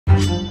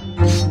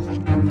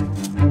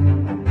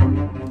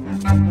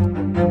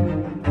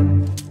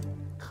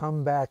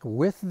come back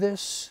with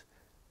this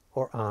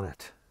or on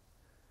it.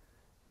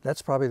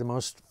 That's probably the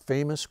most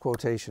famous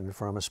quotation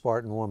from a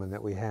Spartan woman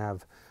that we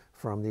have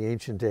from the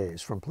ancient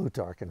days, from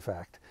Plutarch, in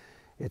fact.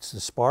 It's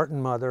the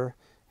Spartan mother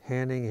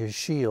handing his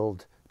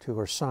shield to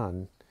her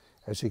son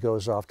as he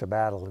goes off to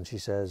battle, and she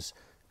says,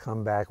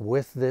 come back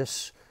with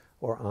this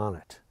or on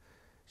it.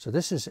 So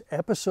this is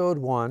episode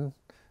 1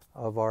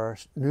 of our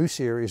new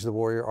series, The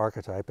Warrior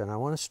Archetype, and I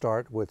want to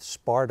start with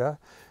Sparta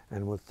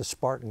and with the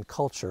Spartan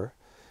culture,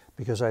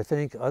 because I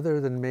think other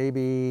than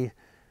maybe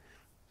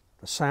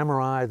the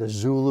samurai, the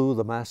Zulu,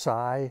 the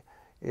Maasai,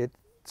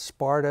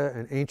 Sparta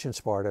and ancient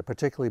Sparta,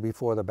 particularly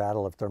before the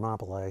Battle of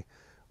Thermopylae,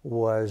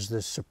 was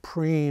the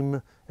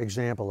supreme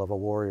example of a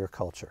warrior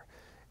culture.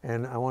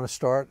 And I want to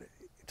start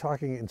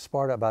talking in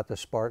Sparta about the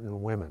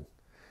Spartan women.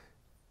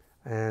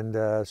 And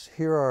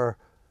here are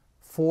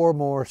 4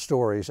 more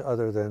stories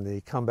other than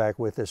the come back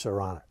with this or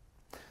on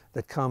it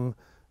that come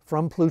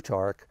from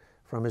Plutarch,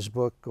 from his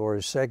book or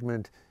his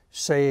segment,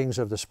 Sayings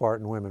of the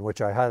Spartan Women,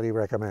 which I highly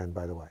recommend,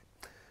 by the way.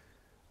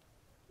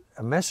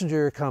 A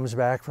messenger comes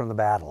back from the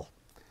battle,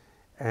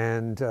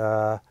 and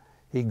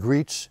he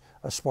greets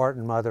a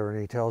Spartan mother, and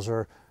he tells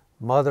her,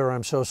 "Mother,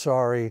 I'm so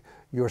sorry,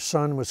 your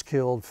son was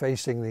killed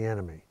facing the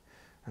enemy."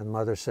 And the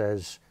mother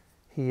says,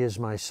 "He is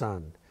my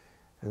son."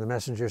 And the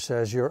messenger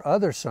says, "Your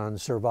other son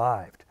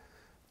survived,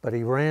 but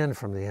he ran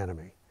from the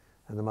enemy."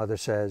 And the mother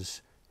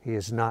says, "He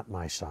is not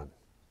my son."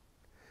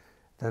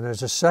 Then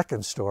there's a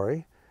second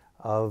story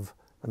of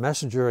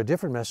a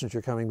different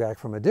messenger coming back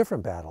from a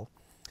different battle,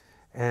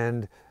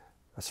 and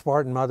a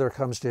Spartan mother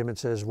comes to him and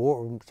says,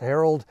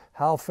 "Herald,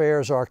 how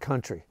fares our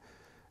country?"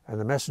 And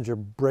the messenger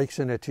breaks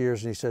into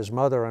tears and he says,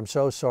 "Mother, I'm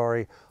so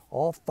sorry,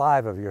 all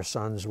 5 of your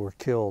sons were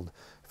killed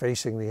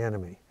facing the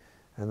enemy."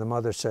 And the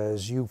mother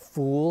says, "You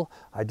fool,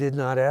 I did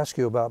not ask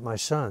you about my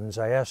sons,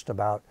 I asked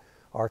about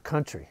our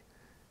country."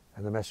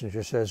 And the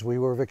messenger says, "We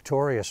were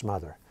victorious,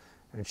 mother."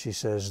 And she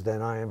says,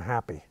 "Then I am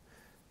happy,"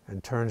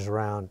 and turns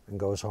around and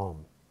goes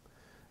home.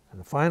 And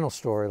the final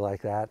story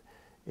like that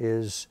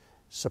is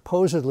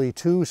supposedly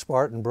 2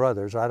 Spartan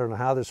brothers. I don't know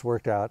how this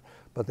worked out,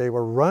 but they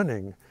were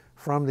running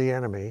from the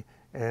enemy,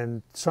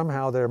 and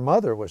somehow their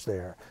mother was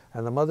there.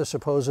 And the mother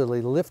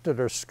supposedly lifted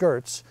her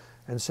skirts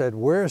and said,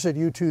 "Where is it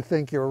you 2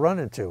 think you're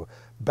running to?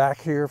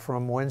 Back here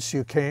from whence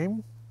you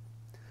came?"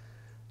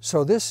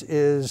 So this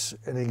is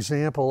an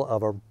example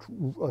of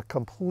a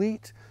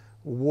complete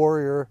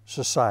warrior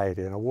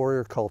society and a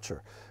warrior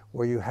culture,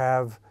 where you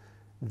have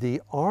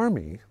the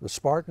army, the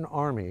Spartan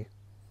army,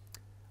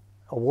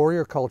 a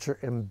warrior culture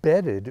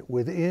embedded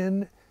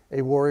within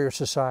a warrior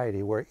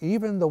society, where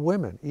even the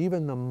women,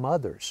 even the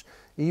mothers,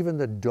 even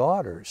the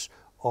daughters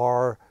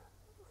are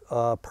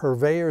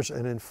purveyors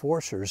and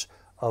enforcers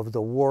of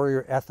the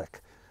warrior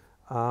ethic.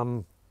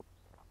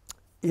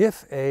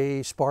 If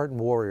a Spartan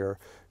warrior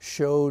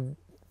showed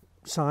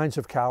signs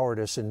of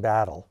cowardice in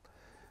battle,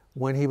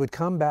 when he would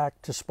come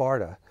back to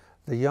Sparta,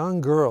 the young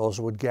girls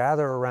would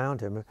gather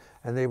around him,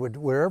 and they would,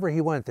 wherever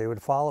he went, they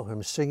would follow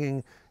him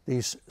singing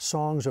these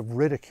songs of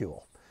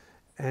ridicule.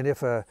 And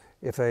if a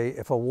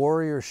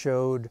warrior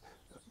showed,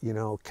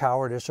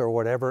 cowardice or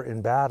whatever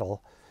in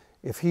battle,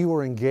 if he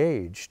were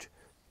engaged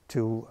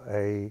to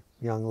a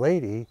young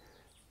lady,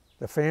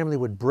 the family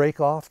would break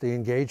off the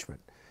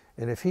engagement.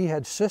 And if he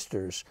had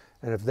sisters,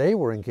 and if they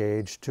were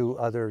engaged to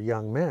other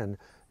young men,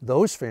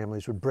 those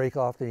families would break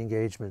off the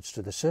engagements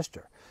to the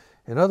sister.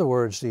 In other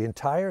words, the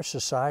entire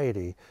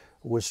society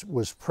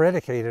was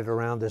predicated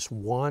around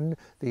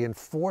the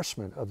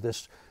enforcement of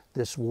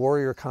this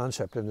warrior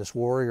concept and this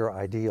warrior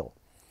ideal.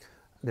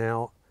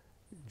 Now,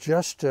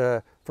 just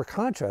for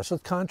contrast,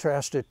 let's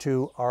contrast it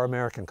to our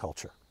American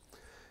culture.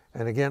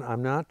 And again,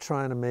 I'm not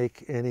trying to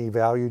make any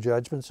value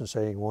judgments and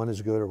saying one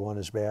is good or one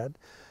is bad,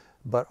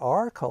 but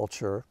our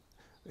culture,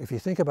 if you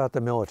think about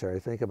the military,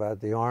 think about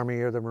the Army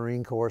or the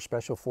Marine Corps,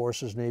 Special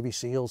Forces, Navy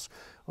SEALs,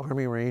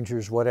 Army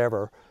Rangers,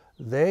 whatever,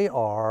 they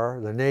are,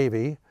 the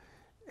Navy,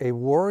 a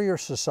warrior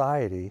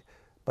society,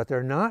 but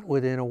they're not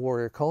within a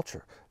warrior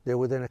culture. They're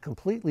within a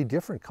completely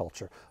different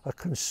culture, a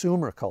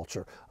consumer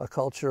culture, a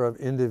culture of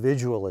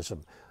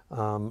individualism,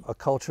 a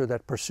culture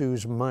that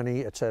pursues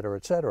money, et cetera,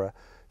 et cetera.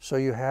 So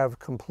you have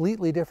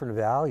completely different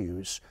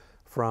values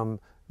from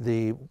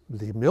the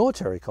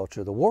military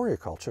culture, the warrior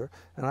culture,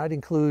 and I'd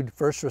include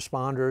first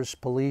responders,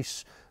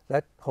 police,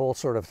 that whole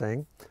sort of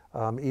thing,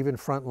 even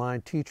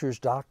frontline teachers,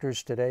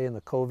 doctors today in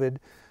the COVID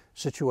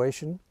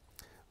situation,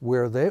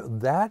 where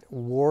that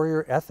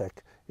warrior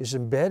ethic is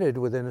embedded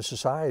within a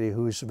society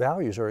whose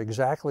values are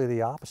exactly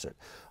the opposite.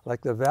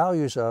 Like the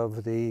values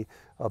of the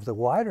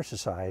wider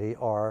society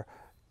are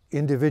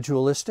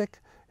individualistic.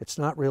 It's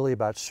not really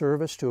about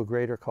service to a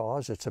greater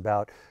cause. It's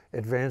about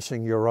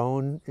advancing your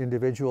own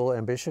individual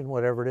ambition,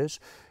 whatever it is.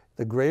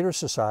 The greater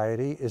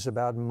society is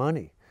about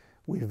money.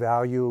 We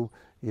value,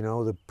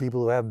 the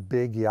people who have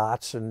big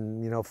yachts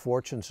and,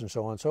 fortunes and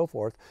so on and so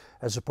forth,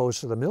 as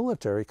opposed to the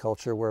military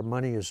culture where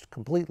money is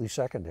completely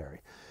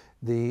secondary.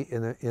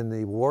 In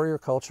the warrior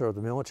culture of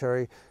the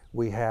military,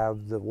 we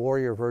have the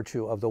warrior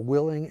virtue of the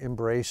willing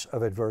embrace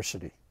of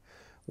adversity.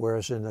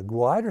 Whereas in the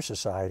wider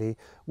society,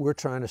 we're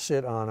trying to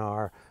sit on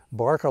our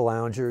Barca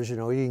loungers, you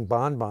know, eating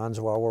bonbons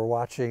while we're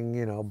watching,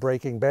 you know,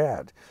 Breaking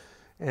Bad.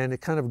 And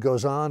it kind of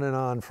goes on and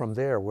on from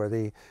there, where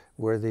the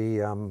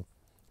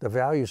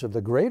values of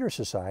the greater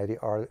society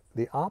are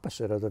the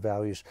opposite of the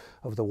values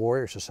of the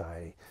warrior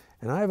society.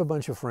 And I have a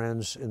bunch of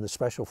friends in the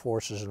Special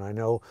Forces, and I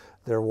know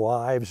their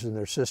wives and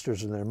their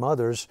sisters and their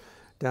mothers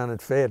down in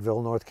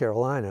Fayetteville, North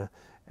Carolina,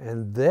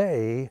 and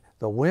they,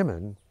 the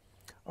women,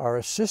 are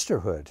a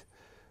sisterhood.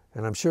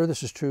 And I'm sure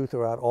this is true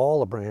throughout all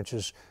the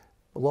branches,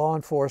 law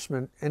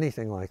enforcement,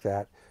 anything like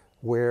that,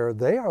 where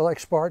they are like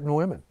Spartan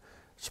women.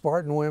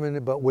 Spartan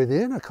women, but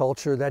within a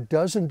culture that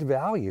doesn't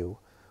value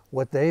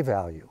what they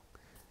value.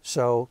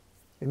 So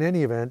in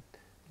any event,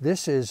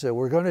 this is,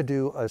 we're going to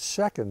do a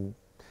second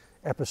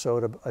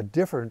episode of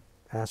different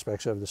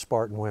aspects of the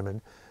Spartan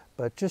women,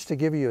 but just to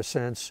give you a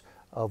sense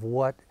of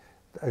what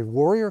a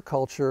warrior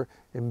culture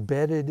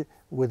embedded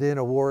within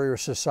a warrior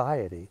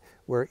society,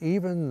 where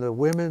even the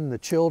women, the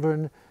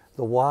children,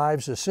 the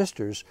wives, the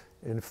sisters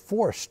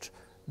enforced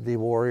the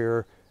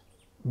warrior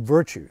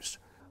virtues.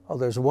 Oh,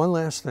 there's one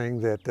last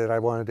thing that I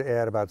wanted to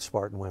add about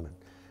Spartan women.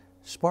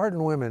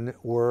 Spartan women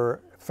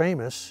were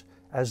famous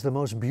as the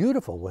most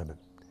beautiful women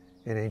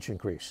in ancient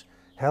Greece.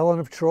 Helen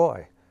of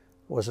Troy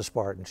was a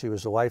Spartan. She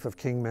was the wife of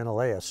King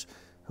Menelaus,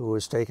 who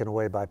was taken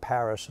away by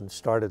Paris and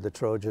started the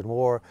Trojan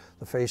War,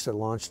 the face that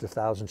launched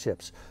 1,000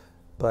 ships.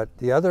 But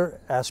the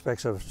other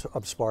aspects of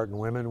Spartan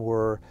women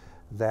were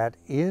that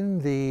in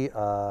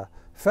the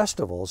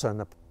festivals and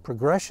the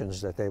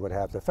progressions that they would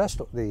have,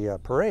 the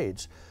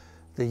parades,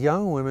 the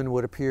young women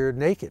would appear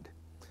naked.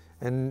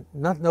 And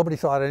nobody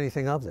thought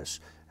anything of this.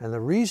 And the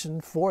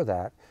reason for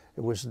that,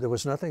 there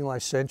was nothing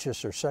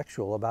licentious or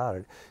sexual about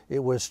it.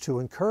 It was to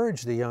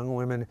encourage the young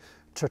women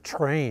to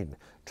train,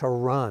 to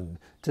run,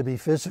 to be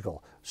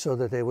physical, so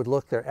that they would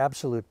look their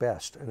absolute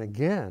best. And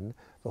again,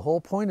 the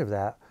whole point of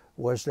that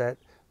was that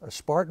a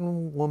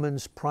Spartan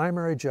woman's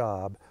primary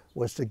job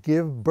was to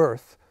give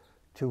birth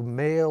to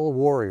male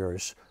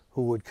warriors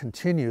who would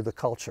continue the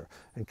culture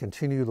and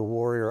continue the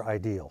warrior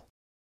ideal.